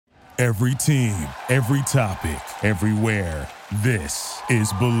Every team, every topic, everywhere. This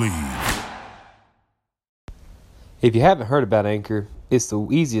is Believe. If you haven't heard about Anchor, it's the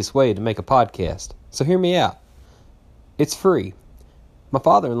easiest way to make a podcast. So hear me out. It's free. My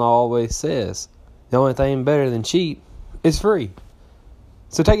father-in-law always says, the only thing better than cheap is free.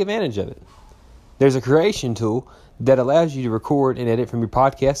 So take advantage of it. There's a creation tool that allows you to record and edit from your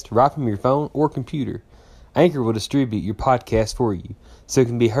podcast right from your phone or computer. Anchor will distribute your podcast for you, so it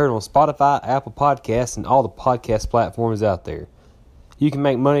can be heard on Spotify, Apple Podcasts, and all the podcast platforms out there. You can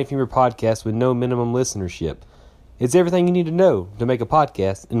make money from your podcast with no minimum listenership. It's everything you need to know to make a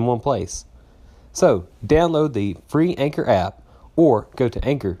podcast in one place. So, download the free Anchor app or go to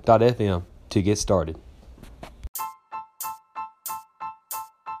anchor.fm to get started.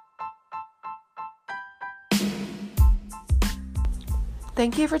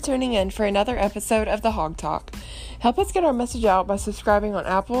 Thank you for tuning in for another episode of the Hawg Talk. Help us get our message out by subscribing on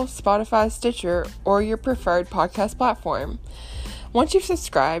Apple, Spotify, Stitcher, or your preferred podcast platform. Once you've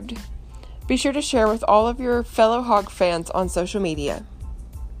subscribed, be sure to share with all of your fellow Hawg fans on social media.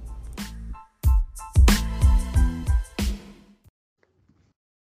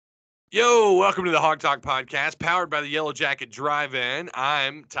 Yo, welcome to the Hawg Talk podcast, powered by the Yellow Jacket Drive-In.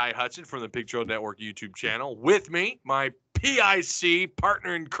 I'm Ty Hudson from the Pig Trail Network YouTube channel. With me, my PIC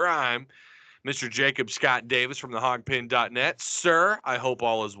partner in crime, Mr. Jacob Scott Davis from the hogpin.net. Sir, I hope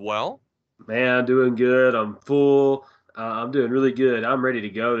all is well. Man, I'm doing good. I'm full. I'm doing really good. I'm ready to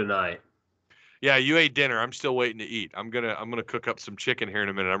go tonight. Yeah, you ate dinner. I'm still waiting to eat. I'm gonna cook up some chicken here in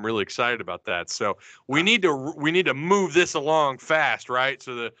a minute. I'm really excited about that. So we need to move this along fast, right?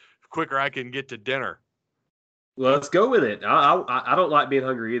 So the quicker I can get to dinner. Well, let's go with it. I don't like being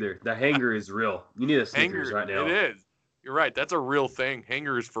hungry either. The hanger is real. You need a Snickers right now. It is. You're right. That's a real thing.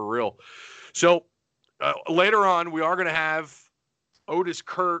 Hanger is for real. So later on, we are going to have Otis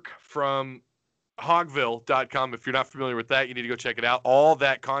Kirk from Hogville.com. If you're not familiar with that, you need to go check it out. All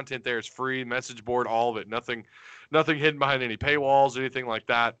that content there is free, message board, all of it. Nothing hidden behind any paywalls or anything like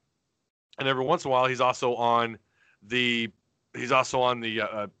that. And every once in a while, he's also on the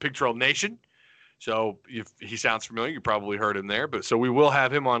Pig Trail Nation. So if he sounds familiar, you probably heard him there. But so we will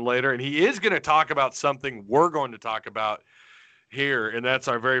have him on later, and he is going to talk about something we're going to talk about here, and that's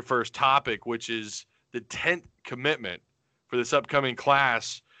our very first topic, which is the 10th commitment for this upcoming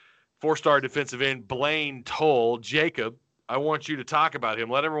class. 4-star defensive end Blaine Toll. Jacob, I want you to talk about him.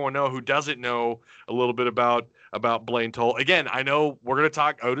 Let everyone know who doesn't know a little bit about Blaine Toll. Again, I know we're going to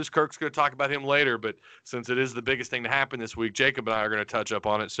talk, Otis Kirk's going to talk about him later, but since it is the biggest thing to happen this week, Jacob and I are going to touch up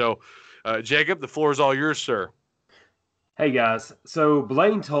on it. So, Jacob, the floor is all yours, sir. Hey, guys. So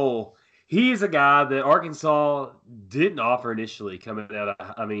Blaine Toll, he's a guy that Arkansas didn't offer initially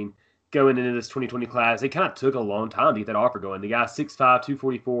going into this 2020 class. It kind of took a long time to get that offer going. The guy, 6'5",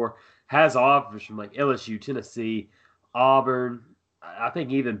 244, has offers from like LSU, Tennessee, Auburn. I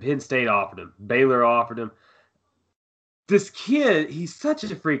think even Penn State offered him. Baylor offered him. This kid, he's such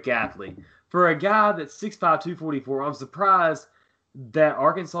a freak athlete. For a guy that's 6'5", 244, I'm surprised that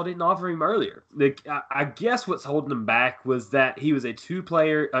Arkansas didn't offer him earlier. I guess what's holding him back was that he was a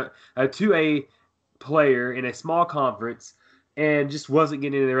 2A player in a small conference and just wasn't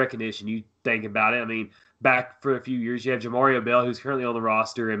getting any recognition. You think about it. I mean, back for a few years, you have Jamario Bell, who's currently on the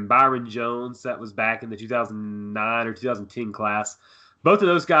roster, and Byron Jones, that was back in the 2009 or 2010 class. Both of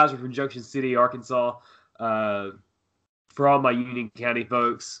those guys were from Junction City, Arkansas. For all my Union County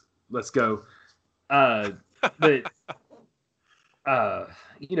folks, let's go. Blaine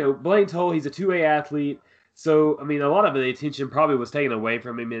Toll, he's a 2A athlete. So, I mean, a lot of the attention probably was taken away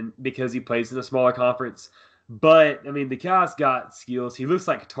from him because he plays in a smaller conference. But, I mean, the guy's got skills. He looks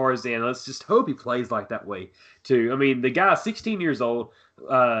like Tarzan. Let's just hope he plays like that way, too. I mean, the guy's 16 years old.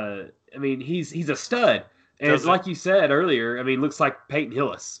 He's a stud. And like you said earlier, I mean, looks like Peyton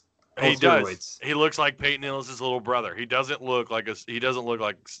Hillis. He does. He looks like Peyton Hillis' little brother. He doesn't look like a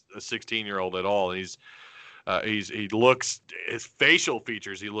 16-year-old at all. He looks, his facial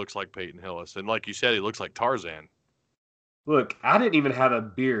features, he looks like Peyton Hillis. And like you said, he looks like Tarzan. Look, I didn't even have a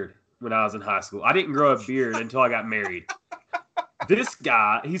beard when I was in high school. I didn't grow a beard until I got married. This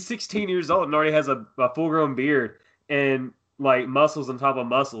guy, he's 16 years old and already has a full-grown beard and like muscles on top of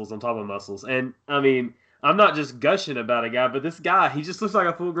muscles on top of muscles. And I mean, I'm not just gushing about a guy, but this guy, he just looks like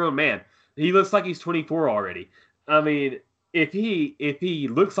a full-grown man. He looks like he's 24 already. I mean, if he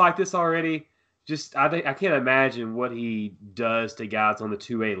looks like this already, I can't imagine what he does to guys on the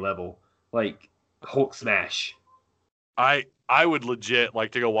 2A level, like Hulk smash. I would legit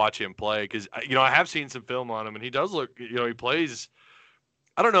like to go watch him play because, I have seen some film on him, and he does look, he plays,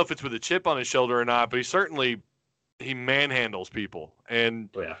 I don't know if it's with a chip on his shoulder or not, but he manhandles people. And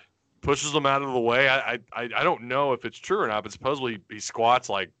pushes them out of the way. I don't know if it's true or not, but supposedly he squats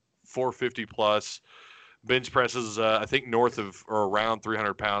like 450 plus, bench presses I think north of or around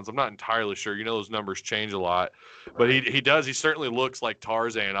 300 pounds. I'm not entirely sure. You know, those numbers change a lot, but he does. He certainly looks like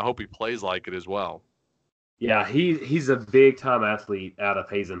Tarzan. I hope he plays like it as well. Yeah, he's a big time athlete out of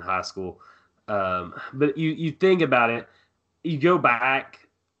Hazen High School. But you think about it, you go back,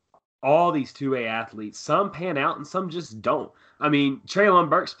 all these 2A athletes, some pan out and some just don't. I mean, Traylon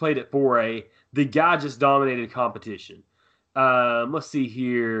Burks played at 4A. The guy just dominated competition. Let's see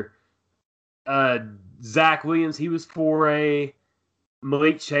here. Zach Williams, he was 4A.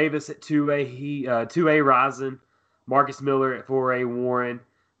 Malik Chavis at 2A. 2A Rising. Marcus Miller at 4A Warren.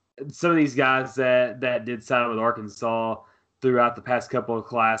 Some of these guys that did sign with Arkansas throughout the past couple of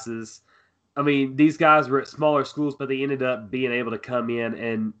classes. I mean, these guys were at smaller schools, but they ended up being able to come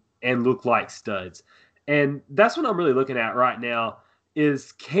in and look like studs. And that's what I'm really looking at right now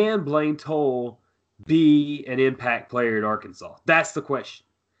is, can Blaine Toll be an impact player at Arkansas? That's the question.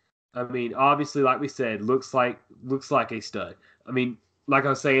 I mean, obviously, like we said, looks like a stud. I mean, like I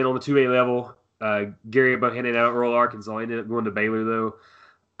was saying, on the 2A level, Gary Bohannon out at Rural Arkansas ended up going to Baylor, though.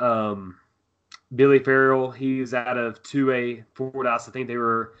 Billy Farrell, he's out of 2A Fordyce. I think they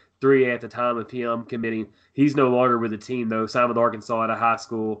were 3A at the time of him committing. He's no longer with the team, though. Signed with Arkansas out of high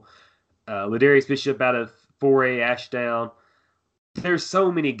school. Ladarius Bishop out of 4A Ashdown. There's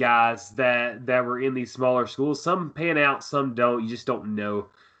so many guys that were in these smaller schools. Some pan out, some don't. You just don't know.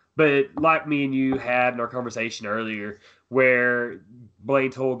 But like me and you had in our conversation earlier, where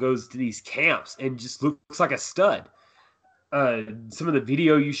Blaine Toll goes to these camps and just looks like a stud. Some of the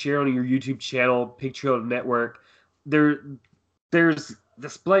video you share on your YouTube channel, Pig Trail Network, there's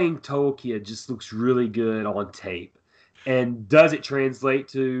this Blaine Toll kid just looks really good on tape. And does it translate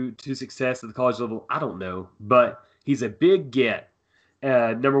to success at the college level? I don't know. But he's a big get,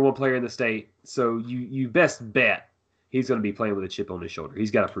 number one player in the state. So you best bet he's going to be playing with a chip on his shoulder.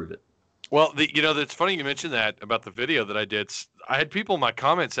 He's got to prove it. Well, it's funny you mentioned that about the video that I did. I had people in my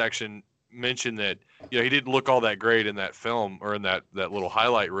comment section mention that he didn't look all that great in that film or in that little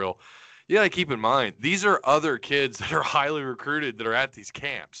highlight reel. You got to keep in mind, these are other kids that are highly recruited that are at these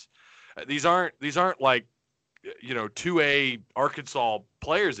camps. These aren't like 2A Arkansas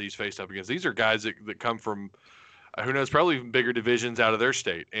players that he's faced up against. These are guys that come from who knows, probably even bigger divisions out of their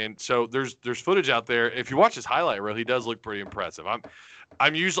state. And so there's footage out there. If you watch his highlight reel, he does look pretty impressive. I'm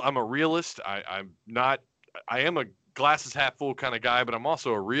a realist. I am a glasses half full kind of guy, but I'm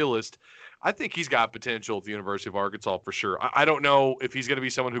also a realist. I think he's got potential at the University of Arkansas for sure. I don't know if he's going to be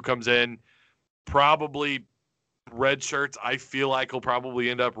someone who comes in probably red shirts. I feel like he'll probably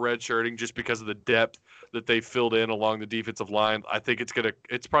end up red shirting just because of the depth that they filled in along the defensive line. I think it's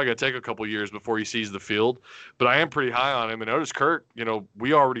probably going to take a couple years before he sees the field, but I am pretty high on him. And Otis Kirk,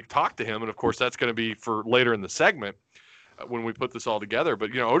 we already talked to him, and of course that's going to be for later in the segment when we put this all together.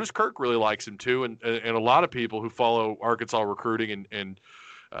 But Otis Kirk really likes him too, and a lot of people who follow Arkansas recruiting and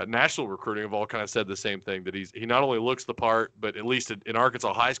national recruiting have all kind of said the same thing, that he not only looks the part, but at least in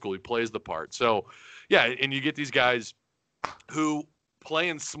Arkansas high school he plays the part. So yeah, and you get these guys who play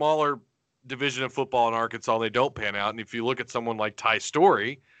in smaller division of football in Arkansas, and they don't pan out. And if you look at someone like Ty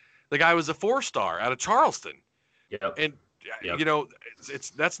Story, the guy was a 4-star out of Charleston. Yep. And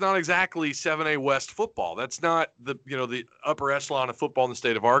that's not exactly 7A West football. That's not the upper echelon of football in the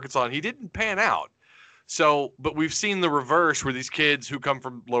state of Arkansas, and he didn't pan out. So, but we've seen the reverse, where these kids who come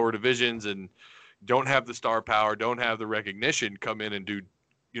from lower divisions and don't have the star power, don't have the recognition, come in and do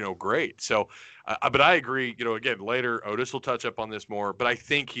great. So, but I agree, again, later Otis will touch up on this more, but I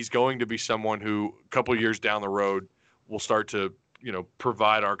think he's going to be someone who a couple of years down the road will start to,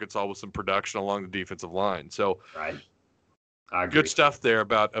 provide Arkansas with some production along the defensive line. So right. I agree. Good stuff there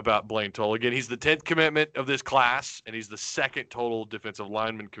about Blaine Toll. Again, he's the 10th commitment of this class, and he's the second total defensive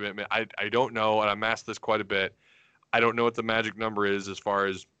lineman commitment. I don't know, and I'm asked this quite a bit. I don't know what the magic number is as far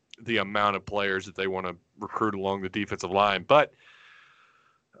as the amount of players that they want to recruit along the defensive line, but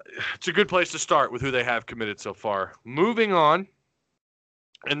it's a good place to start with who they have committed so far. Moving on,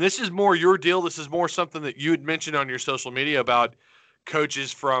 and this is more your deal. This is more something that you had mentioned on your social media about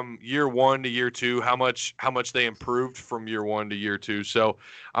coaches from year one to year two, how much they improved from year one to year two. So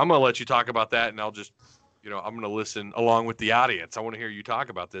I'm going to let you talk about that, and I'll just, I'm going to listen along with the audience. I want to hear you talk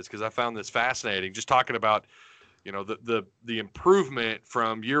about this because I found this fascinating. Just talking about, the improvement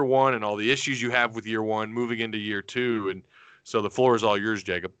from year one and all the issues you have with year one moving into year two. And so the floor is all yours,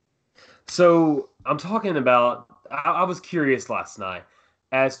 Jacob. So I'm talking about, I was curious last night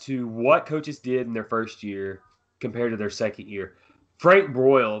as to what coaches did in their first year compared to their second year. Frank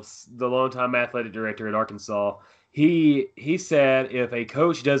Broyles, the longtime athletic director at Arkansas, he said if a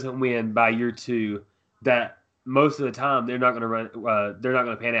coach doesn't win by year 2, that most of the time they're not going to run. They're not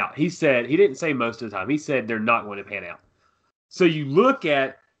going to pan out. He said he didn't say most of the time. He said they're not going to pan out. So you look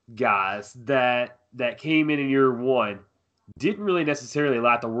at guys that came in year 1, didn't really necessarily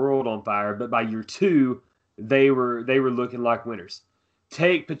light the world on fire, but by year 2, they were looking like winners.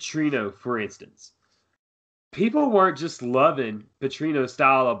 Take Petrino, for instance. People weren't just loving Petrino's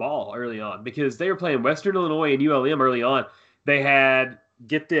style of ball early on because they were playing Western Illinois and ULM early on. They had,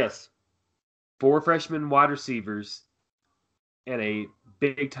 get this, 4 freshman wide receivers and a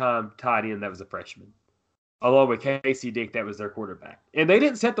big-time tight end that was a freshman, along with Casey Dick, that was their quarterback. And they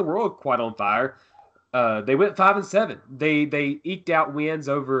didn't set the world quite on fire. They went 5-7. They eked out wins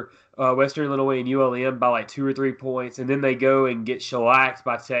over Western Illinois and ULM by like 2 or 3 points, and then they go and get shellacked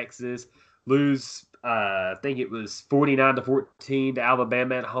by Texas, lose. I think it was 49-14 to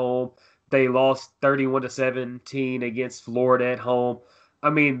Alabama at home. They lost 31-17 against Florida at home. I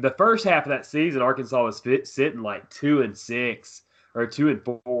mean, the first half of that season, Arkansas was sitting like 2-6 or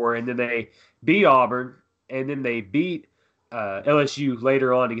 2-4, and then they beat Auburn, and then they beat LSU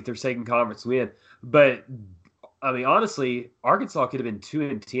later on to get their second conference win. But I mean, honestly, Arkansas could have been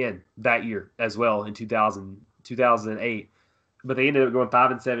 2-10 that year as well in 2008. But they ended up going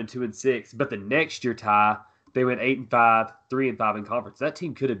 5-7, 2-6. But the next year, Ty, they went 8-5, 3-5 in conference. That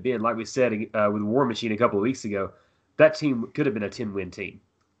team could have been, like we said with War Machine a couple of weeks ago, that team could have been a 10-win team.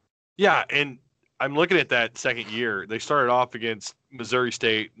 Yeah, and I'm looking at that second year. They started off against Missouri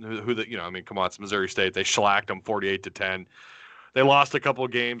State, come on, it's Missouri State. They shellacked them 48-10. They lost a couple of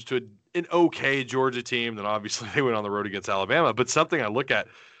games to an okay Georgia team. Then obviously they went on the road against Alabama. But something I look at,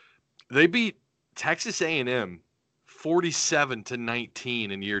 they beat Texas A&M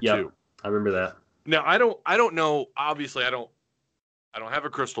 47-19 in year 2. I remember that. Now I don't know. Obviously, I don't have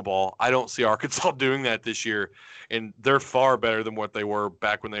a crystal ball. I don't see Arkansas doing that this year, and they're far better than what they were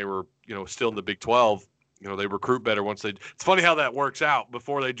back when they were, still in the Big 12. They recruit better once they. It's funny how that works out.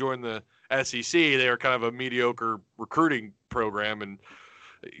 Before they joined the SEC, they were kind of a mediocre recruiting program, and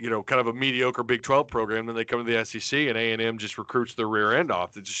kind of a mediocre Big 12 program. Then they come to the SEC, and A&M just recruits their rear end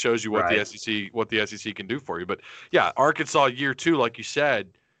off. It just shows you what the SEC can do for you. But yeah, Arkansas year 2, like you said,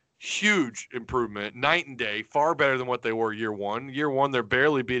 huge improvement, night and day, far better than what they were year 1. Year 1, they're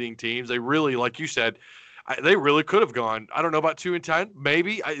barely beating teams. They really, like you said, they really could have gone. I don't know about 2-10,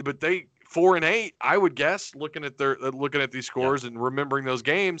 maybe, but they 4-8. I would guess, looking at these scores and remembering those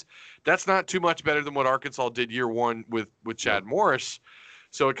games, that's not too much better than what Arkansas did year 1 with Chad Morris.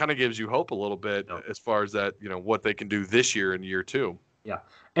 So it kind of gives you hope a little bit as far as that, what they can do this year in year 2. Yeah.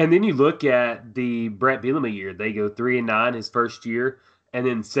 And then you look at the Brett Bielema year. They go 3-9 his first year, and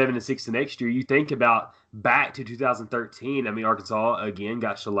then 7-6 the next year. You think about back to 2013. I mean, Arkansas, again,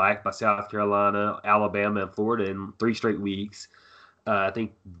 got shellacked by South Carolina, Alabama, and Florida in 3 straight weeks. I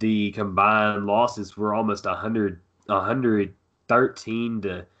think the combined losses were almost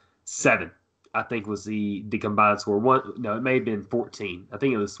 113-7. I think was the combined score. It may have been 14. I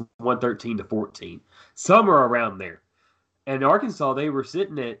think it was 113-14, somewhere around there. And Arkansas, they were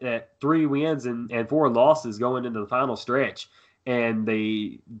sitting at 3 wins and 4 losses going into the final stretch, and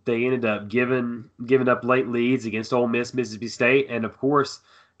they ended up giving up late leads against Ole Miss, Mississippi State, and of course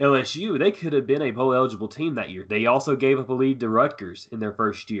LSU. They could have been a bowl eligible team that year. They also gave up a lead to Rutgers in their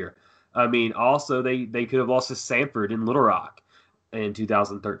first year. I mean, also they could have lost to Samford in Little Rock in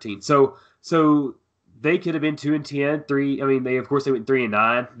 2013. So they could have been 2-10, 3. I mean, they went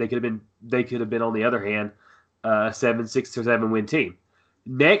 3-9. They could have been on the other hand, 6 or 7 win team.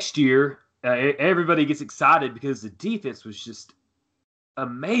 Next year, everybody gets excited because the defense was just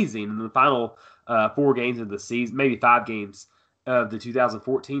amazing in the final 4 games of the season, maybe 5 games of the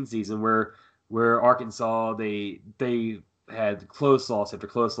 2014 season, where Arkansas they had close loss after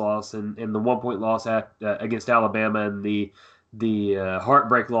close loss, and the 1-point loss against Alabama, and the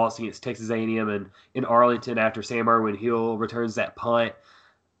heartbreak loss against Texas A&M and in Arlington after Sam Irwin-Hill returns that punt.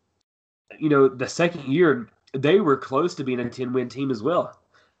 The second year they were close to being a 10-win team as well,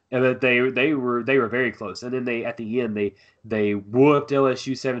 and that they were very close. And then at the end they whooped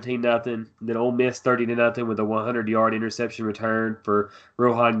LSU 17-0. Then Ole Miss 30-0 with a 100-yard interception return for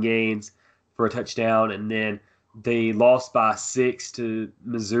Rohan Gaines for a touchdown, and then they lost by 6 to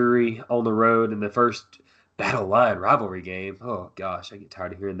Missouri on the road in the first Battle Line rivalry game. Oh gosh, I get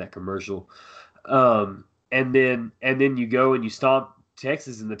tired of hearing that commercial. And then you go and you stomp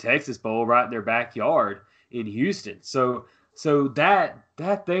Texas in the Texas Bowl right in their backyard in Houston. So that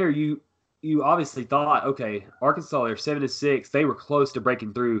there you obviously thought, okay, Arkansas, they're 7-6. They were close to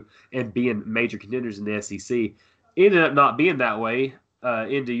breaking through and being major contenders in the SEC. Ended up not being that way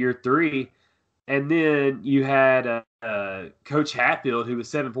into year 3. And then you had Coach Hatfield, who was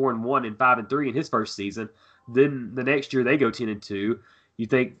 7-4-1 and 5-3 in his first season. Then the next year they go 10-2. You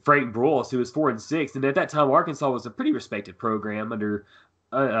think Frank Broyles, who was 4-6, and at that time Arkansas was a pretty respected program under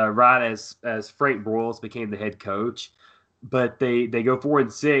right as Frank Broyles became the head coach. But they go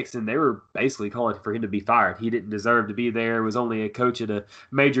 4-6, and they were basically calling for him to be fired. He didn't deserve to be there. Was only a coach at a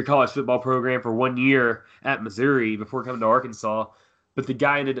major college football program for 1 year at Missouri before coming to Arkansas. But the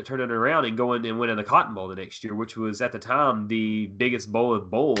guy ended up turning it around and going and winning the Cotton Bowl the next year, which was at the time the biggest bowl of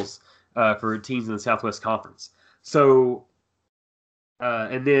bowls for teams in the Southwest Conference. So,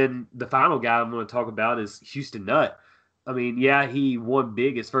 and then the final guy I'm going to talk about is Houston Nutt. I mean, yeah, he won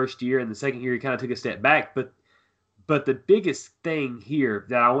big his first year, and the second year he kind of took a step back. But the biggest thing here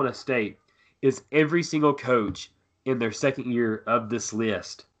that I want to state is every single coach in their second year of this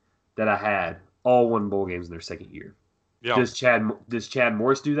list that I had all won bowl games in their second year. Yeah. Does Chad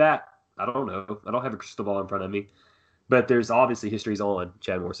Morris do that? I don't know. I don't have a crystal ball in front of me, but there's obviously histories on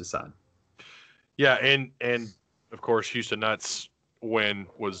Chad Morris's side. Yeah, and of course Houston Nutt's win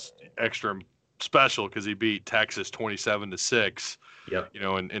was extra special because he beat Texas 27-6. Yep. You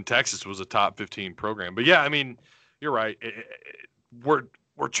know, and Texas was a top 15 program. But yeah, I mean, you're right. We're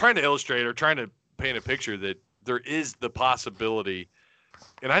trying to illustrate or trying to paint a picture that there is the possibility,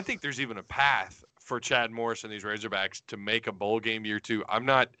 and I think there's even a path for Chad Morris and these Razorbacks to make a bowl game year two. I'm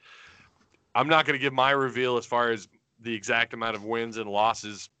not going to give my reveal as far as the exact amount of wins and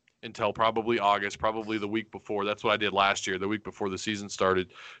losses until probably August, probably the week before. That's what I did last year, the week before the season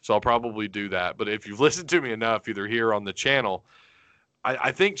started. So I'll probably do that. But if you've listened to me enough, either here on the channel,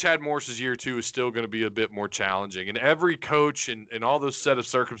 I think Chad Morris's year two is still going to be a bit more challenging. And every coach and all those set of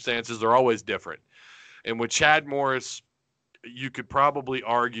circumstances, they're always different. And with Chad Morris, you could probably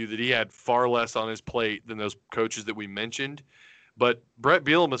argue that he had far less on his plate than those coaches that we mentioned. But Brett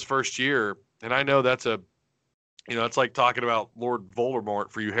Bielema's first year, and I know that's it's like talking about Lord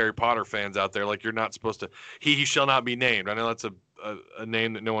Voldemort for you Harry Potter fans out there. Like you're not supposed to, he shall not be named. I know that's a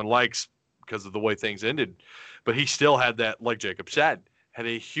name that no one likes because of the way things ended. But he still had that, like Jacob said, had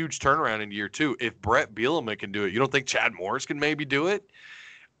a huge turnaround in year two. If Brett Bielema can do it, you don't think Chad Morris can maybe do it?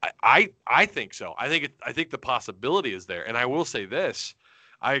 I think so. I think the possibility is there. And I will say this.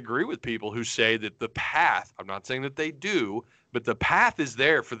 I agree with people who say that the path, I'm not saying that they do, but the path is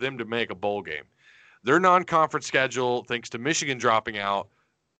there for them to make a bowl game. Their non-conference schedule, thanks to Michigan dropping out,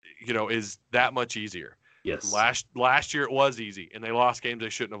 is that much easier. Yes. Last year it was easy, and they lost games they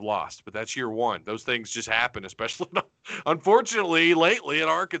shouldn't have lost. But that's year one. Those things just happen, especially, unfortunately, lately at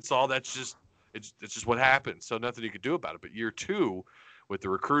Arkansas. It's just what happens. So nothing you could do about it. But year two, with the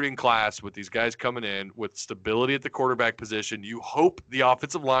recruiting class, with these guys coming in, with stability at the quarterback position, you hope the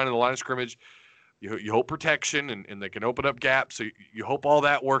offensive line and the line of scrimmage, you hope protection, and they can open up gaps. So you hope all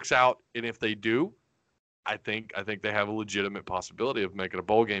that works out. And if they do, I think they have a legitimate possibility of making a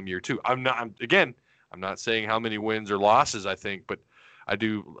bowl game year two. I'm not saying how many wins or losses I think, but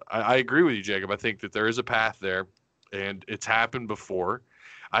I agree with you, Jacob. I think that there is a path there, and it's happened before.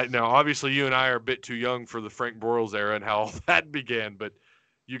 Now, obviously, you and I are a bit too young for the Frank Broyles era and how all that began, but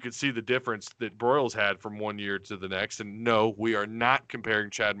you could see the difference that Broyles had from 1 year to the next. And no, we are not comparing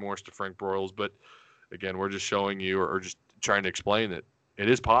Chad Morris to Frank Broyles, but again, we're just showing you or just trying to explain that it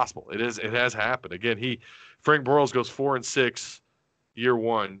is possible. It has happened. Again, Frank Broyles goes 4-6 year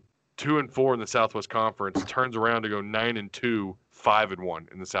one, 2-4 in the Southwest Conference, turns around to go 9-2,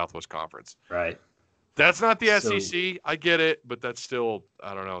 5-1 in the Southwest Conference. Right. That's not the SEC. I get it, but that's still,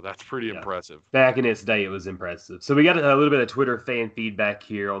 I don't know. That's pretty impressive. Back in its day, it was impressive. So we got a little bit of Twitter fan feedback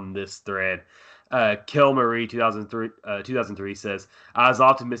here on this thread. Kel Marie 2003 says, I was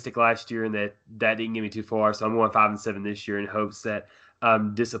optimistic last year and that didn't get me too far, so I'm going 5-7 this year in hopes that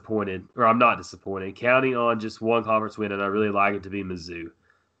I'm disappointed, or I'm not disappointed, counting on just one conference win, and I really like it to be Mizzou.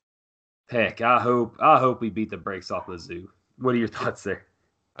 Heck, I hope we beat the brakes off Mizzou. What are your thoughts there?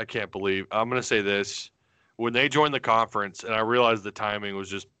 I can't believe I'm going to say this. When they joined the conference, and I realized the timing was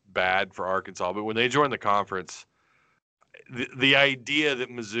just bad for Arkansas, but when they joined the conference, the idea that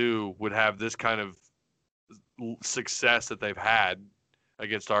Mizzou would have this kind of success that they've had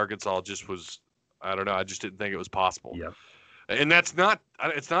against Arkansas just was, I don't know. I just didn't think it was possible. Yeah. And it's not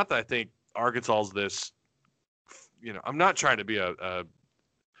that I think Arkansas is this, I'm not trying to be a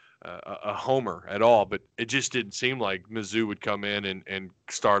homer at all, but it just didn't seem like Mizzou would come in and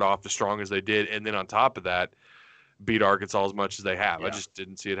start off as strong as they did. And then on top of that, beat Arkansas as much as they have. Yeah. I just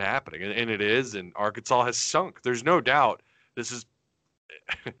didn't see it happening. And it is, and Arkansas has sunk. There's no doubt this is,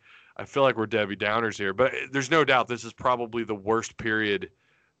 I feel like we're Debbie Downers here, but there's no doubt this is probably the worst period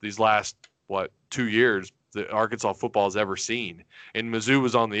these last, 2 years that Arkansas football has ever seen. And Mizzou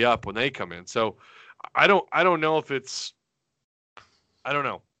was on the up when they come in. So I don't know if it's – I don't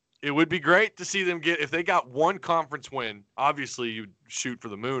know. It would be great to see them get – if they got one conference win, obviously you'd shoot for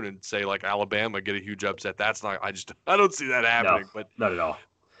the moon and say, like, Alabama get a huge upset. That's not – I don't see that happening. No, not at all.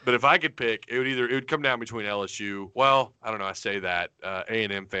 But if I could pick, it would come down between LSU. Well, I don't know. I say that.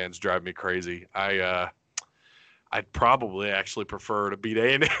 A&M fans drive me crazy. I'd probably actually prefer to beat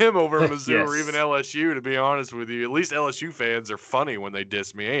A&M over Mizzou Yes. or even LSU, to be honest with you. At least LSU fans are funny when they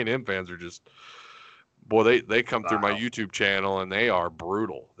diss me. A&M fans are just – boy, they come through my YouTube channel, and they are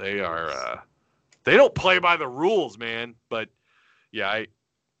brutal. They are they don't play by the rules, man. But, yeah,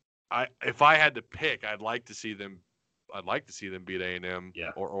 I if I had to pick, I'd like to see them beat A&M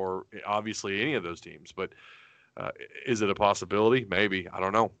or obviously any of those teams. But is it a possibility? Maybe. I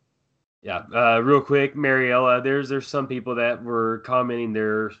don't know. Yeah, real quick, Mariella, there's some people that were commenting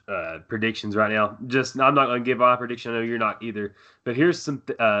their predictions right now. I'm not going to give my prediction. I know you're not either. But here's some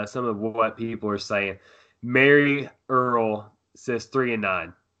of what people are saying. Mary Earl says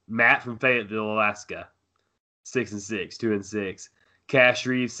 3-9. Matt from Fayetteville, Alaska, 6-6, 2-6. Cash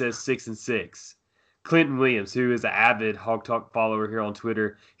Reeves says 6-6. Clinton Williams, who is an avid Hawg Talk follower here on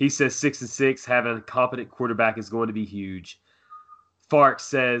Twitter, he says 6-6. Having a competent quarterback is going to be huge. Fark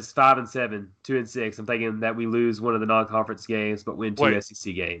says 5-7, 2-6. I'm thinking that we lose one of the non-conference games, but win two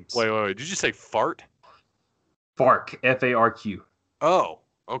SEC games. Wait. Did you say fart? Fark, F-A-R-Q. Oh,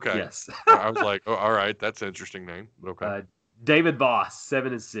 okay. Yes. I was like, oh, all right, that's an interesting name. Okay. David Boss,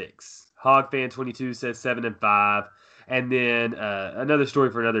 7-6. Hog Fan 22 says 7-5. And then another story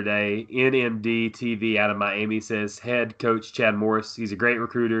for another day. NMD TV out of Miami says head coach Chad Morris. He's a great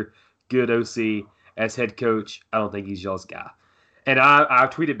recruiter, good OC. As head coach, I don't think he's y'all's guy. And I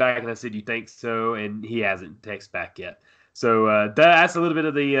tweeted back and I said, you think so? And he hasn't texted back yet. So that's a little bit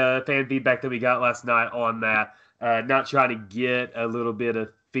of the fan feedback that we got last night on that. Not trying to get a little bit of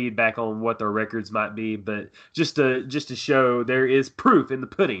feedback on what their records might be, but just to show there is proof in the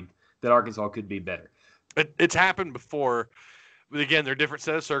pudding that Arkansas could be better. It's happened before. But again, they're a different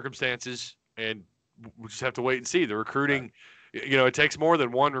set of circumstances, and we just have to wait and see. The recruiting, it takes more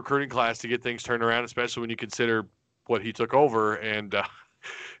than one recruiting class to get things turned around, especially when you consider what he took over, and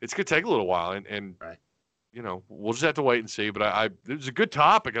it's going to take a little while, and right. We'll just have to wait and see. But it was a good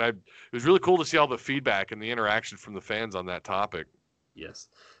topic, and it was really cool to see all the feedback and the interaction from the fans on that topic. Yes.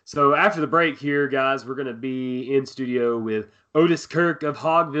 So after the break here, guys, we're going to be in studio with Otis Kirk of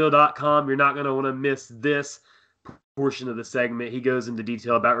Hogville.com. You're not going to want to miss this portion of the segment. He goes into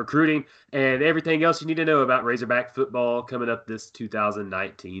detail about recruiting and everything else you need to know about Razorback football coming up this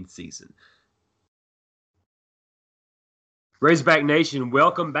 2019 season. Razorback Nation,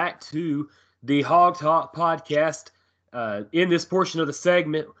 welcome back to the Hawg Talk podcast. In this portion of the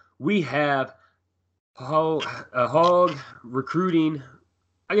segment, we have Hawg recruiting,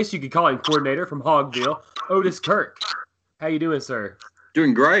 I guess you could call him coordinator from Hogville, Otis Kirk. How you doing, sir?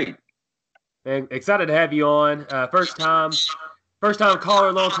 Doing great. And excited to have you on. First time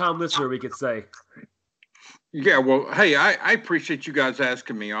caller, long time listener, we could say. Yeah, well, hey, I appreciate you guys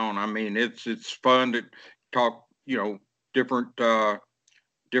asking me on. I mean, it's fun to talk, different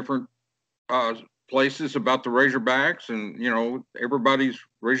places about the Razorbacks, and everybody's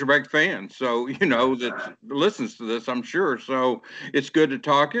Razorback fan, so that listens to this, I'm sure. So it's good to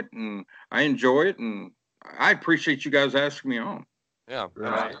talk it, and I enjoy it, and I appreciate you guys asking me on. Yeah,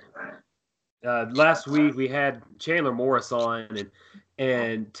 right. Last week we had Chandler Morris on,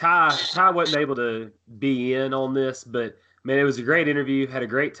 and Ty wasn't able to be in on this, but man, it was a great interview. Had a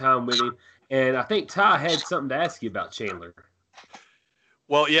great time with him, and I think Ty had something to ask you about Chandler.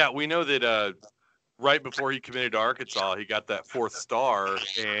 Well, yeah, we know that right before he committed to Arkansas, he got that 4th star,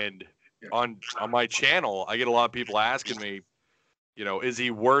 and on my channel, I get a lot of people asking me, is he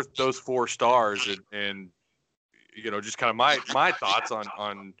worth those 4 stars? And just kind of my thoughts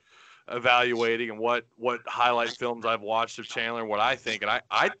on evaluating and what highlight films I've watched of Chandler and what I think. And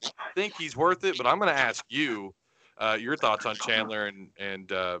I think he's worth it, but I'm going to ask you your thoughts on Chandler and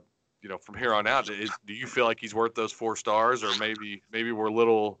from here on out. Do you feel like he's worth those 4 stars, or maybe we're a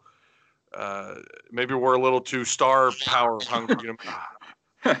little too star power hungry?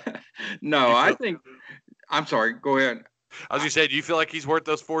 No, I think. I'm sorry. Go ahead. I was going to say, do you feel like he's worth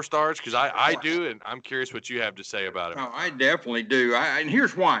those 4 stars? Because I do, and I'm curious what you have to say about him. Oh, I definitely do. And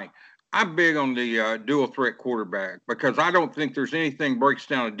here's why. I'm big on the dual threat quarterback because I don't think there's anything breaks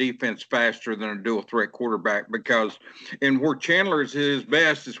down a defense faster than a dual threat quarterback because, and where Chandler is his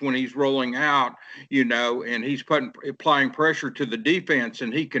best is when he's rolling out, and he's applying pressure to the defense,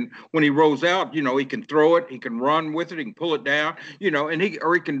 and he can, when he rolls out, he can throw it, he can run with it, he can pull it down, and he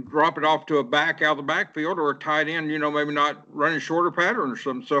can drop it off to a back out of the backfield or a tight end, maybe not running shorter pattern or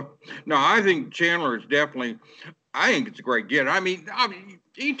something. So no, I think Chandler is definitely. I think it's a great get. I mean,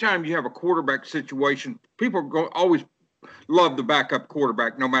 anytime you have a quarterback situation, people always love the backup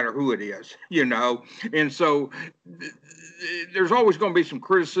quarterback, no matter who it is, And so there's always going to be some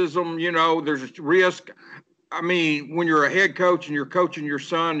criticism, there's a risk. I mean, when you're a head coach and you're coaching your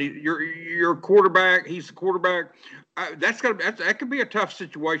son, you're a quarterback, he's the quarterback. That could be a tough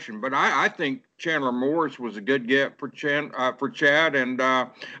situation, but I think Chandler Morris was a good get for Chad, and I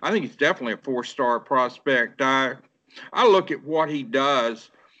think he's definitely a 4-star prospect. I look at what he does,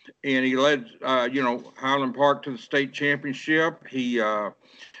 and he led Highland Park to the state championship.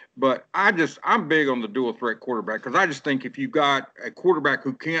 But I'm big on the dual threat quarterback because I just think if you've got a quarterback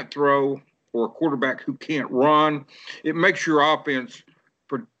who can't throw or a quarterback who can't run, it makes your offense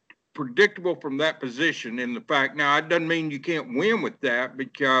predictable from that position. In the fact, now it doesn't mean you can't win with that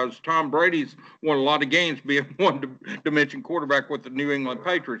because Tom Brady's won a lot of games being one-dimension quarterback with the New England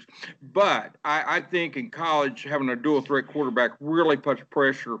Patriots. But I think in college having a dual threat quarterback really puts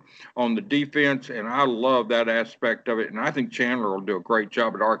pressure on the defense, and I love that aspect of it. And I think Chandler will do a great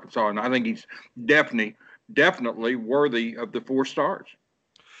job at Arkansas, and I think he's definitely worthy of the 4 stars.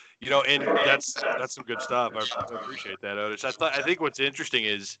 And that's some good stuff. I appreciate that, Otis. I think what's interesting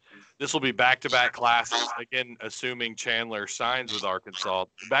is this will be back-to-back classes. Again, assuming Chandler signs with Arkansas,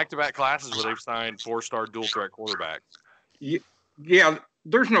 back-to-back classes where they've signed 4-star dual-threat quarterbacks. Yeah,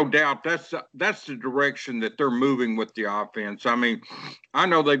 there's no doubt that's the direction that they're moving with the offense. I mean, I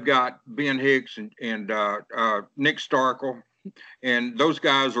know they've got Ben Hicks and Nick Starkel. And those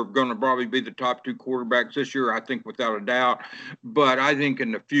guys are going to probably be the top 2 quarterbacks this year, I think, without a doubt. But I think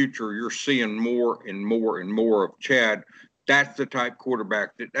in the future, you're seeing more and more and more of Chad. That's the type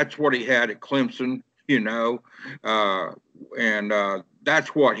quarterback that's what he had at Clemson, and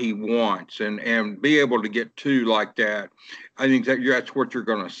that's what he wants. And be able to get 2 like that, I think that's what you're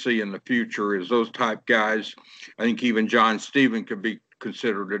going to see in the future is those type guys. I think even John Stephen could be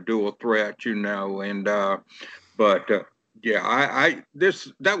considered a dual threat, Yeah,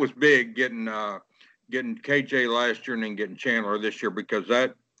 that was big getting KJ last year and then getting Chandler this year because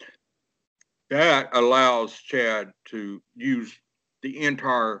that allows Chad to use the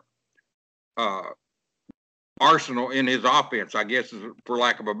entire arsenal in his offense, I guess, for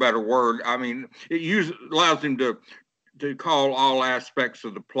lack of a better word. I mean, it allows him to call all aspects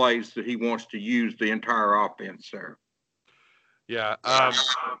of the plays that he wants to use the entire offense there. Yeah.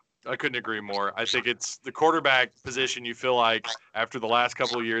 I couldn't agree more. I think it's the quarterback position. You feel like after the last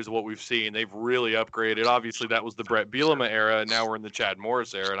couple of years of what we've seen, they've really upgraded. Obviously, that was the Brett Bielema era, and now we're in the Chad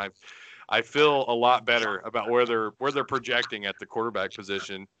Morris era. And I feel a lot better about where they're projecting at the quarterback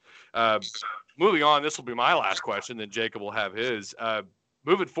position. Moving on, this will be my last question. Then Jacob will have his.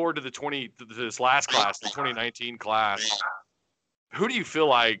 Moving forward to this last class, the 2019 class. Who do you feel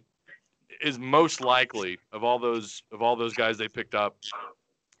like is most likely of all those guys they picked up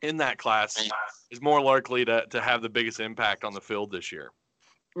in that class is more likely to have the biggest impact on the field this year?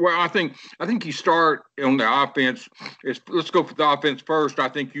 Well, I think you start on the offense. Let's go for the offense first. I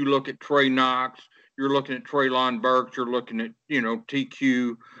think you look at Trey Knox. You're looking at Treylon Burks. You're looking at,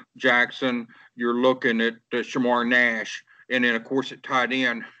 TQ Jackson. You're looking at Shamar Nash. And then, of course, at tight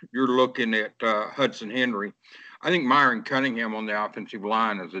end, you're looking at Hudson Henry. I think Myron Cunningham on the offensive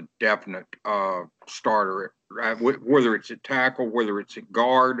line is a definite starter, whether it's at tackle, whether it's at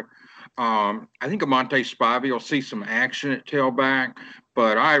guard. I think Amonte Spivey will see some action at tailback,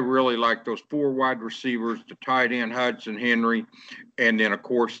 but I really like those 4 wide receivers, the tight end Hudson Henry, and then, of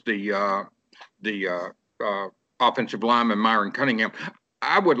course, the offensive lineman Myron Cunningham.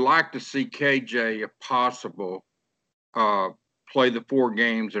 I would like to see KJ, if possible, play the 4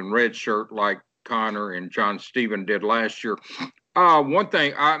 games in redshirt like Connor and John Stephen did last year. One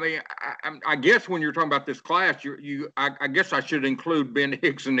thing, I mean, I guess when you're talking about this class, I guess I should include Ben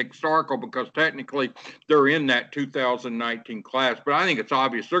Hicks and Nick Starkel because technically they're in that 2019 class. But I think it's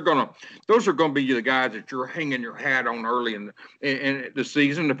obvious those are going to be the guys that you're hanging your hat on early in the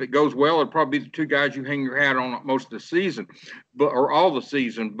season. If it goes well, it'll probably be the 2 guys you hang your hat on most of the season, or all the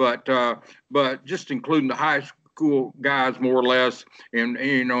season. But just including the high school guys more or less,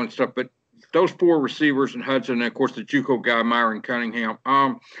 and stuff. But those 4 receivers and Hudson, and of course the JUCO guy Myron Cunningham.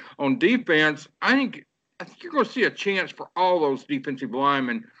 On defense, I think you're going to see a chance for all those defensive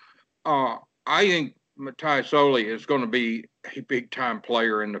linemen I think Matthias Soli is going to be a big-time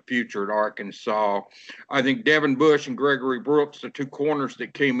player in the future at Arkansas. I think Devin Bush and Gregory Brooks, the two corners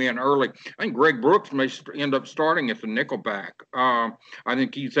that came in early, I think Greg Brooks may end up starting at the nickelback. I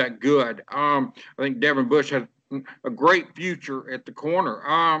think he's that good. I think Devin Bush has a great future at the corner.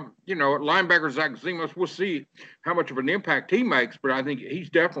 At linebacker Zach Zemos, we'll see how much of an impact he makes, but I think he's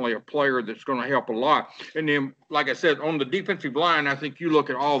definitely a player that's going to help a lot. And then, like I said, on the defensive line, I think you look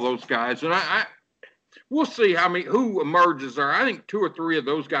at all those guys, and we'll see who emerges there. I think 2 or 3 of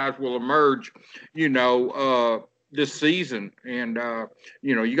those guys will emerge, this season. And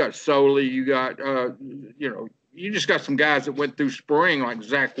you got Soley, you got you just got some guys that went through spring like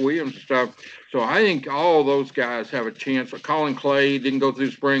Zach Williams and stuff. So I think all those guys have a chance. Colin Clay didn't go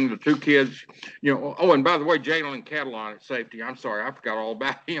through spring. The 2 kids, and by the way, Jalen Catalon at safety. I'm sorry, I forgot all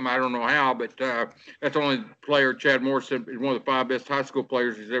about him. I don't know how, but that's the only player Chad Moore said is one of the 5 best high school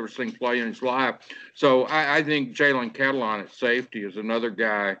players he's ever seen play in his life. So I think Jalen Catalon at safety is another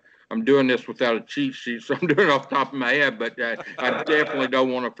guy. I'm doing this without a cheat sheet, so I'm doing it off the top of my head, but I definitely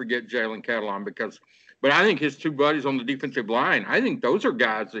don't want to forget Jalen Catalon but I think his 2 buddies on the defensive line, I think those are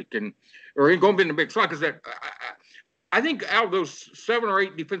guys that are going to be in the big slot. Because I think out of those 7 or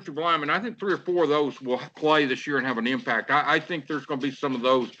 8 defensive linemen, I think 3 or 4 of those will play this year and have an impact. I think there's going to be some of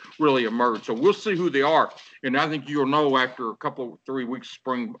those really emerge. So we'll see who they are, and I think you'll know after a couple 3 weeks of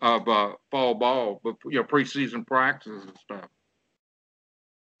spring of fall ball, but preseason practices and stuff.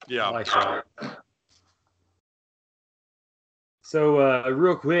 Yeah. I like that. So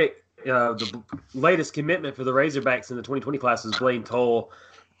real quick. The latest commitment for the Razorbacks in the 2020 class is Blaine Toll.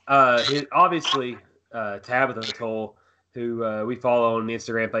 Obviously, Tabitha Toll, who we follow on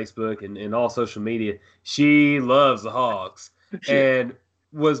Instagram, Facebook, and all social media, she loves the Hogs. And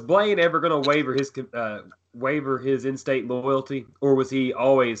was Blaine ever going to waiver his in-state loyalty, or was he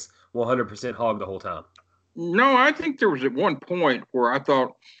always 100% Hog the whole time? No, I think there was at one point where I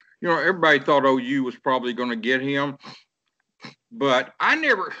thought, everybody thought OU was probably going to get him, but I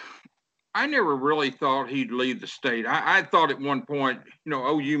never really thought he'd leave the state. I thought at one point,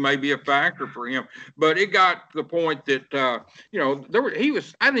 OU may be a factor for him, but it got to the point that,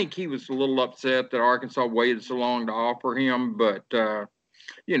 I think he was a little upset that Arkansas waited so long to offer him, but,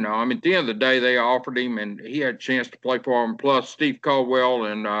 at the end of the day, they offered him and he had a chance to play for him. Plus Steve Caldwell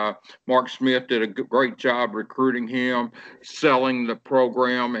and Mark Smith did a great job recruiting him, selling the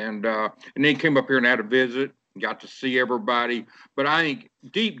program. And then he came up here and had a visit. Got to see everybody, but I think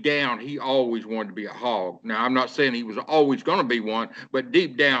deep down he always wanted to be a Hog. Now I'm not saying he was always going to be one, but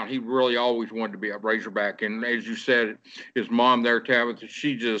deep down he really always wanted to be a Razorback. And as you said, his mom there, Tabitha,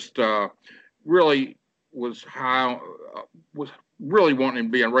 she just really was really wanting to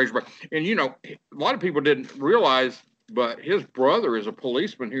be a Razorback. And a lot of people didn't realize, but his brother is a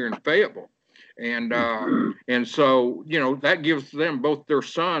policeman here in Fayetteville. And so, that gives them both their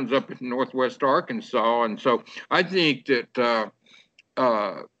sons up in Northwest Arkansas. And so I think that,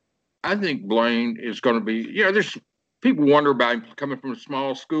 I think Blaine is going to be, there's people wonder about him coming from a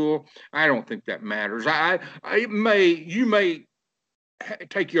small school. I don't think that matters. You may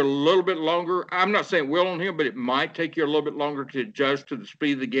take you a little bit longer. I'm not saying will on him, but it might take you a little bit longer to adjust to the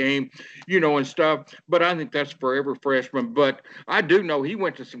speed of the game, and stuff. But I think that's for every freshman. But I do know he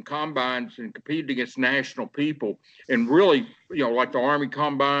went to some combines and competed against national people and really, like the Army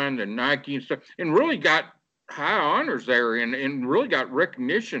Combine and Nike and stuff, and really got high honors there and really got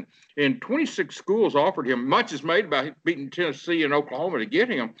recognition. And 26 schools offered him. Much is made about beating Tennessee and Oklahoma to get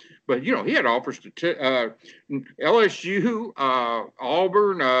him. But, he had offers to LSU,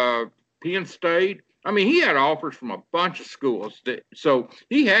 Auburn, Penn State. I mean, he had offers from a bunch of schools. So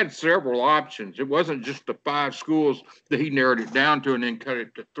he had several options. It wasn't just the 5 schools that he narrowed it down to and then cut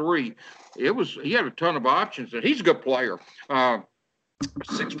it to 3. He had a ton of options. And he's a good player.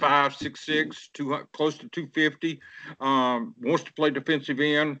 6'5", 6'6", close to 250. Wants to play defensive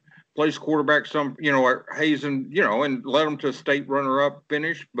end, plays quarterback some, at Hazen, and led them to a state runner-up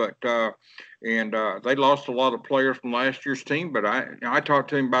finish. But they lost a lot of players from last year's team. But I talked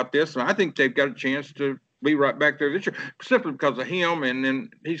to him about this, and I think they've got a chance to be right back there this year, simply because of him. And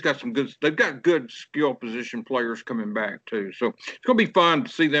then they've got good skill position players coming back too. So it's going to be fun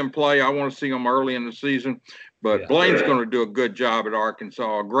to see them play. I want to see them early in the season. But Blaine's going to do a good job at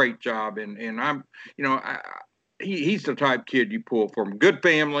Arkansas, a great job. And I'm, he's the type kid you pull from. Good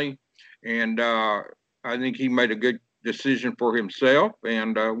family. And I think he made a good decision for himself.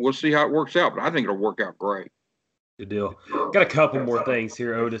 And we'll see how it works out. But I think it'll work out great. Good deal. Got a couple more things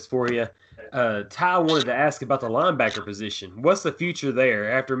here, Otis, for you. Ty wanted to ask about the linebacker position. What's the future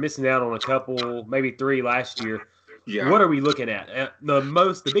there after missing out on a couple, maybe 3 last year? Yeah. What are we looking at?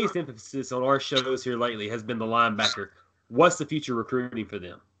 The biggest emphasis on our shows here lately has been the linebacker. What's the future recruiting for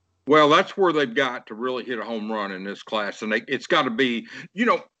them? Well, that's where they've got to really hit a home run in this class, and it's got to be,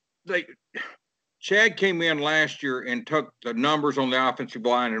 Chad came in last year and took the numbers on the offensive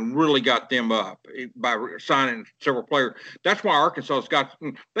line and really got them up by signing several players. That's why Arkansas's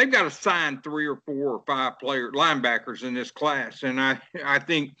they've got to sign 3 or 4 or 5 linebackers in this class, and I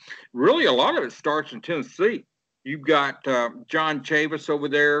think really a lot of it starts in Tennessee. You've got John Chavis over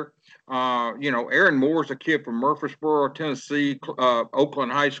there. Aaron Moore's a kid from Murfreesboro, Tennessee,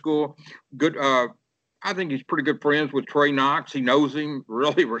 Oakland High School. Good. I think he's pretty good friends with Trey Knox. He knows him,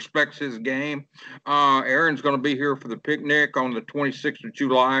 really respects his game. Aaron's going to be here for the picnic on the 26th of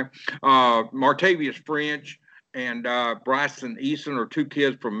July. Martavius French and Bryson Eason are 2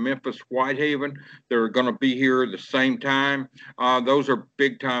 kids from Memphis, Whitehaven. They're going to be here at the same time. Those are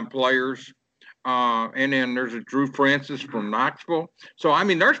big-time players. And then there's a Drew Francis from Knoxville. So,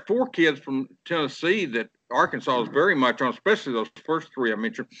 there's 4 kids from Tennessee that Arkansas is very much on, especially those first 3 I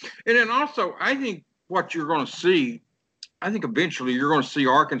mentioned. And then also, I think what you're going to see, I think eventually you're going to see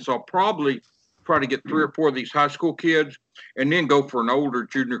Arkansas probably try to get 3 or 4 of these high school kids and then go for an older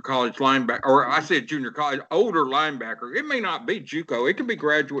junior college linebacker, or I said junior college, older linebacker. It may not be JUCO. It could be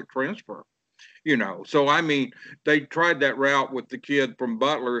graduate transfer. So they tried that route with the kid from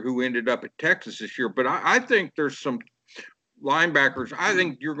Butler who ended up at Texas this year. But I think there's some linebackers. I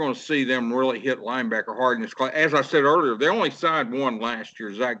think you're going to see them really hit linebacker hard in this class. As I said earlier, they only signed 1 last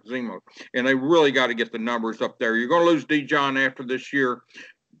year, Zach Zemo, and they really got to get the numbers up there. You're going to lose Dijon after this year,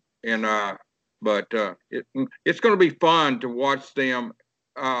 and but it's going to be fun to watch them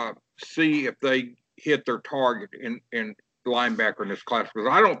see if they hit their target in linebacker in this class, because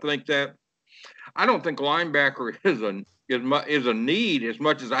I don't think linebacker is a need as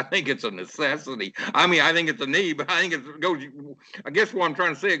much as I think it's a necessity. I think it's a need, but I think it goes. I guess what I'm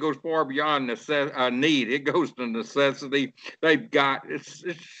trying to say, it goes far beyond need. It goes to necessity.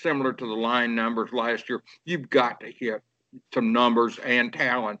 It's similar to the line numbers last year. You've got to hit some numbers and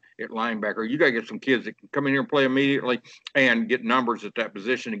talent at linebacker. You got to get some kids that can come in here and play immediately and get numbers at that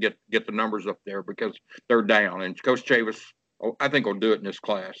position and get the numbers up there, because they're down. And Coach Chavis, I think, will do it in this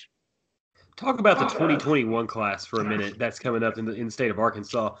class. Talk about the 2021 class for a minute. That's coming up in the state of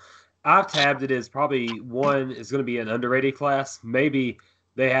Arkansas. I've tabbed it as probably one is going to be an underrated class. Maybe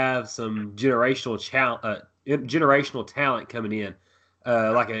they have some generational talent coming in,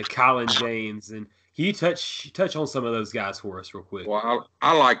 like a Colin James. And can you touch on some of those guys for us real quick? Well,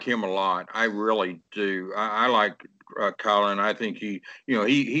 I like him a lot. I really do. I like Colin. I think he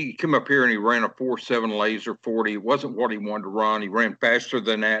came up here and he ran a 4.7 laser 40. It wasn't what he wanted to run. He ran faster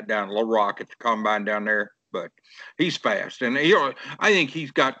than that down Little Rock at the combine down there, but he's fast. And I think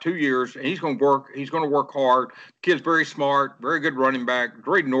he's got 2 years and he's going to work. He's going to work hard. Kid's very smart, very good running back.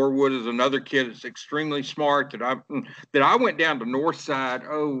 Drayden Norwood is another kid that's extremely smart that I went down to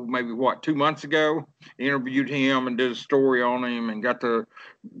Northside, maybe 2 months ago, interviewed him and did a story on him and got to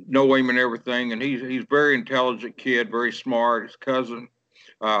know him and everything. And he's a very intelligent kid, very smart. His cousin,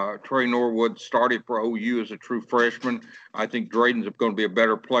 Trey Norwood, started for OU as a true freshman. I think Drayden's going to be a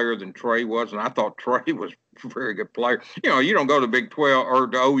better player than Trey was, and I thought Trey was a very good player. You don't go to Big 12 or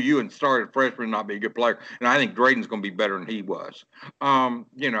to OU and start a freshman and not be a good player. And I think Drayden's going to be better than he was.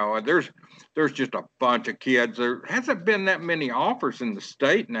 There's just a bunch of kids. There hasn't been that many offers in the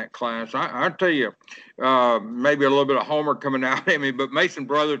state in that class. I tell you, maybe a little bit of homer coming out at me, but Mason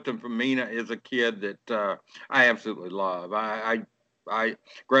Brotherton from Mena is a kid that I absolutely love. I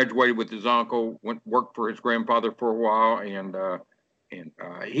graduated with his uncle, worked for his grandfather for a while, and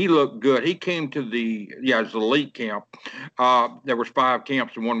he looked good. He came to his elite camp. There was 5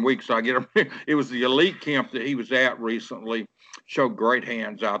 camps in 1 week, so it was the elite camp that he was at recently. Showed great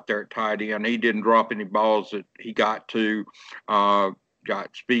hands out there at tight end. He didn't drop any balls that he got to.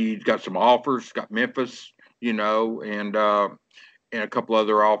 Got speed, got some offers, got Memphis, and a couple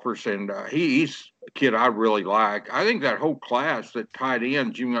other offers. And he's a kid I really like. I think that whole class, that tight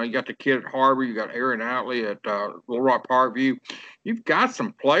ends, you got the kid at Harvard, you got Aaron Outley at Little Rock Parkview. You've got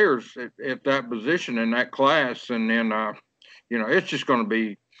some players at that position in that class. And then, it's just going to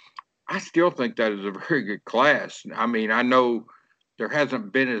be, I still think that is a very good class. I know there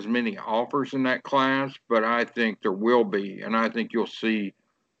hasn't been as many offers in that class, but I think there will be. And I think you'll see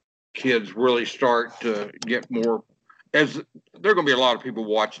kids really start to get more, as there are going to be a lot of people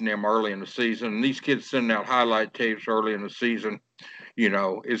watching them early in the season. And these kids sending out highlight tapes early in the season,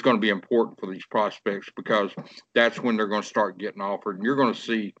 is going to be important for these prospects, because that's when they're going to start getting offered. And you're going to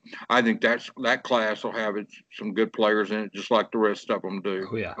see, I think that class will have some good players in it, just like the rest of them do.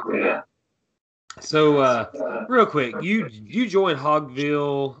 Oh, yeah. So, real quick, you joined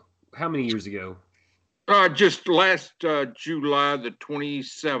Hogville how many years ago? Just last July the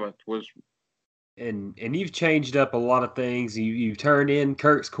 27th was. And you've changed up a lot of things. You've turned in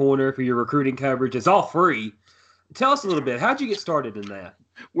Kirk's Corner for your recruiting coverage. It's all free. Tell us a little bit. How'd you get started in that?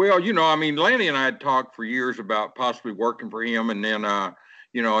 Well, I mean, Lanny and I had talked for years about possibly working for him, and then, I'm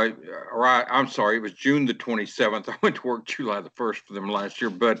sorry, it was June the 27th. I went to work July the 1st for them last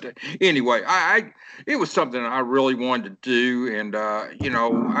year, but anyway, it was something I really wanted to do, and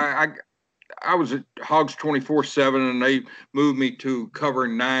I was at Hogs 24/7, and they moved me to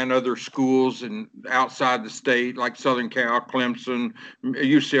covering 9 other schools and outside the state, like Southern Cal, Clemson,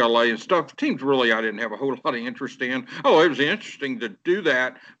 UCLA, and stuff. Teams really I didn't have a whole lot of interest in. Oh, it was interesting to do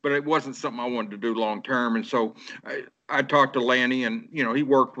that, but it wasn't something I wanted to do long term. And so I talked to Lanny, and he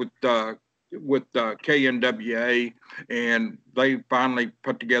worked with KNWA, and they finally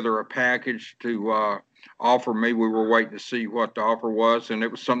put together a package to offer me. We were waiting to see what the offer was, and it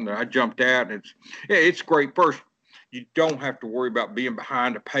was something that I jumped at. And it's great. First, you don't have to worry about being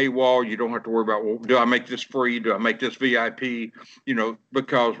behind a paywall. You don't have to worry about, well, do I make this free? Do I make this VIP?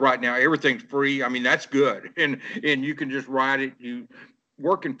 Because right now everything's free. I mean, that's good, and you can just ride it. You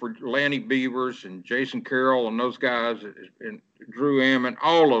working for Lanny Beavers and Jason Carroll and those guys, and Drew Ammon,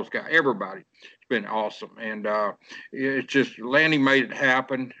 all those guys, everybody. It's been awesome, and it's just Lanny made it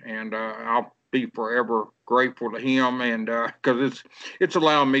happen, and I'll be forever grateful to him, and because it's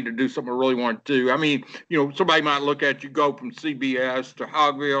allowing me to do something I really want to do. I mean, somebody might look at you go from CBS to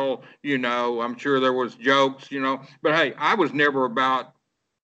Hogville. I'm sure there was jokes, but hey, I was never about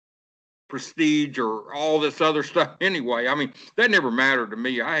prestige or all this other stuff anyway. I mean, that never mattered to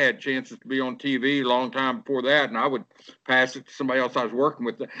me. I had chances to be on TV a long time before that, and I would pass it to somebody else I was working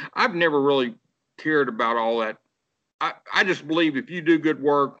with. I've never really cared about all that. I just believe if you do good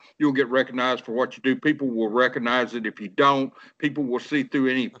work, you'll get recognized for what you do. People will recognize it. If you don't, people will see through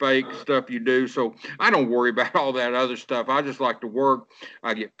any fake stuff you do. So I don't worry about all that other stuff. I just like to work.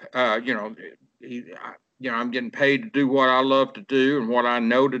 I get, I'm getting paid to do what I love to do and what I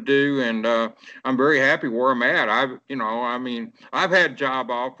know to do, and I'm very happy where I'm at. I've had job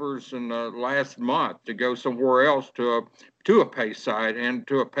offers in the last month to go somewhere else to a pay site and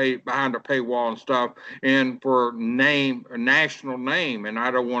to a pay behind a paywall and stuff, and for a national name, and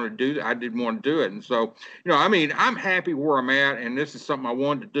I don't want to do that. I didn't want to do it, and so I'm happy where I'm at, and this is something I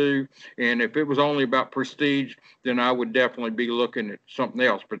wanted to do. And if it was only about prestige, then I would definitely be looking at something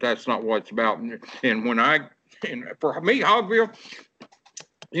else. But that's not what it's about. And for me, Hogville,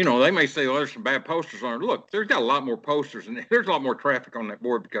 they may say, well, there's some bad posters on it. Look, there's got a lot more posters, and there's a lot more traffic on that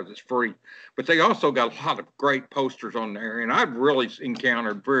board because it's free. But they also got a lot of great posters on there, and I've really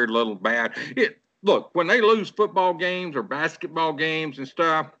encountered very little bad. Look, when they lose football games or basketball games and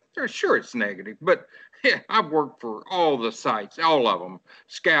stuff, sure it's negative. But I've worked for all the sites, all of them,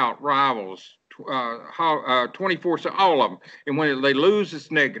 Scout, Rivals, 24/7, all of them. And when they lose,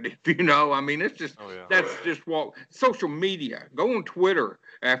 it's negative. It's just that's just what social media. Go on Twitter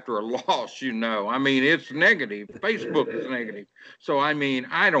after a loss. It's negative. Facebook is negative. So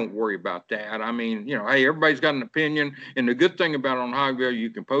I don't worry about that. Hey, everybody's got an opinion, and the good thing about it on Hogville, you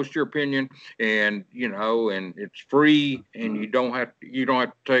can post your opinion, and and it's free, and you don't have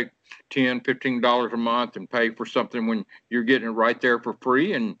to take $10-15 a month and pay for something when you're getting it right there for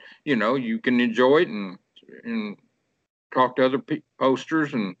free, and you can enjoy it and talk to other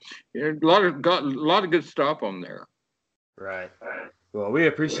posters, and a lot of good stuff on there. Right. Well, we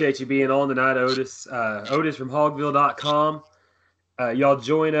appreciate you being on tonight, Otis. Otis from Hogville.com. Y'all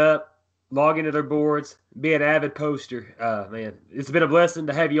join up, log into their boards, be an avid poster. Man, it's been a blessing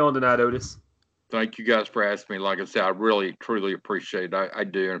to have you on tonight, Otis. Thank you guys for asking me. Like I said, I really, truly appreciate it. I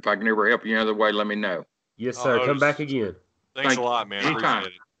do. And if I can ever help you any other way, let me know. Yes, sir. Come back again. Thanks a lot, man. Anytime.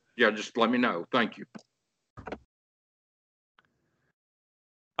 Appreciate it. Yeah, just let me know. Thank you.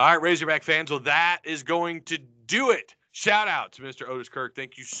 All right, Razorback fans. Well, that is going to do it. Shout out to Mr. Otis Kirk.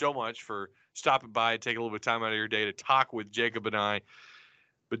 Thank you so much for stopping by and taking a little bit of time out of your day to talk with Jacob and I.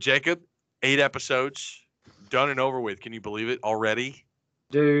 But Jacob, 8 episodes, done and over with. Can you believe it already?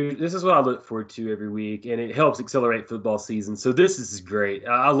 Dude, this is what I look forward to every week, and it helps accelerate football season. So this is great.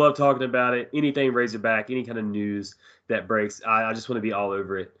 I love talking about it. Anything Razorback, any kind of news that breaks, I just want to be all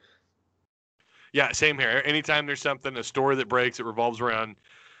over it. Yeah, same here. Anytime there's a story that breaks, it revolves around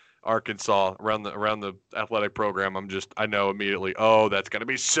Arkansas, around the athletic program, I know immediately, that's going to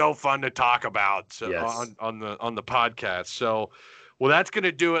be so fun to talk about on the podcast. So, well, that's going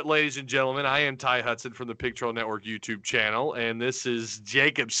to do it, ladies and gentlemen. I am Ty Hudson from the Pig Trail Network YouTube channel, and this is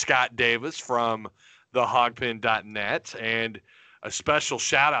Jacob Scott Davis from thehogpen.net. And a special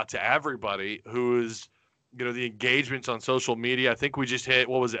shout out to everybody who's, the engagements on social media. I think we just hit,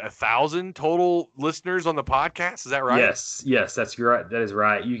 1,000 total listeners on the podcast. Is that right? Yes, that's right. That is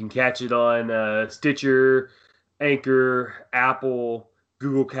right. You can catch it on Stitcher, Anchor, Apple,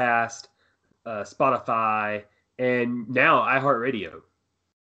 Google Cast, Spotify, and now iHeartRadio.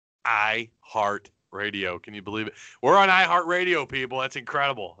 iHeartRadio. Can you believe it? We're on iHeartRadio, people. That's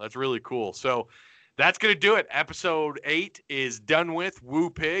incredible. That's really cool. So that's going to do it. Episode 8 is done with. Woo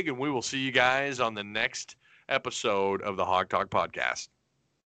Pig, and we will see you guys on the next episode of the Hawg Talk podcast.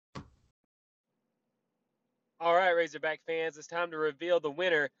 All right, Razorback fans, it's time to reveal the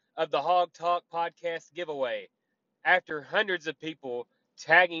winner of the Hawg Talk podcast giveaway. After hundreds of people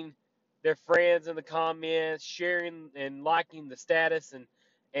tagging their friends in the comments, sharing and liking the status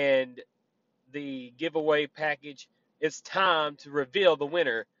and the giveaway package, it's time to reveal the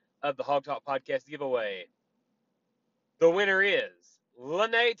winner of the Hawg Talk podcast giveaway. The winner is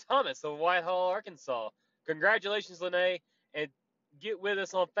Lene Thomas of Whitehall, Arkansas. Congratulations, Lene, and get with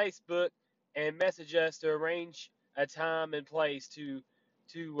us on Facebook and message us to arrange a time and place to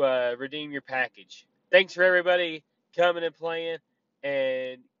redeem your package. Thanks for everybody coming and playing,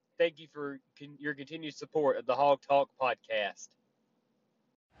 and thank you for your continued support of the Hawg Talk podcast.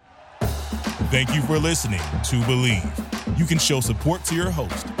 Thank you for listening to Believe. You can show support to your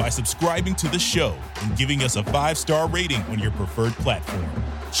host by subscribing to the show and giving us a 5-star rating on your preferred platform.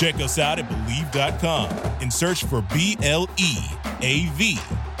 Check us out at Believe.com and search for BLEAV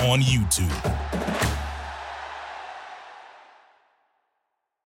on YouTube.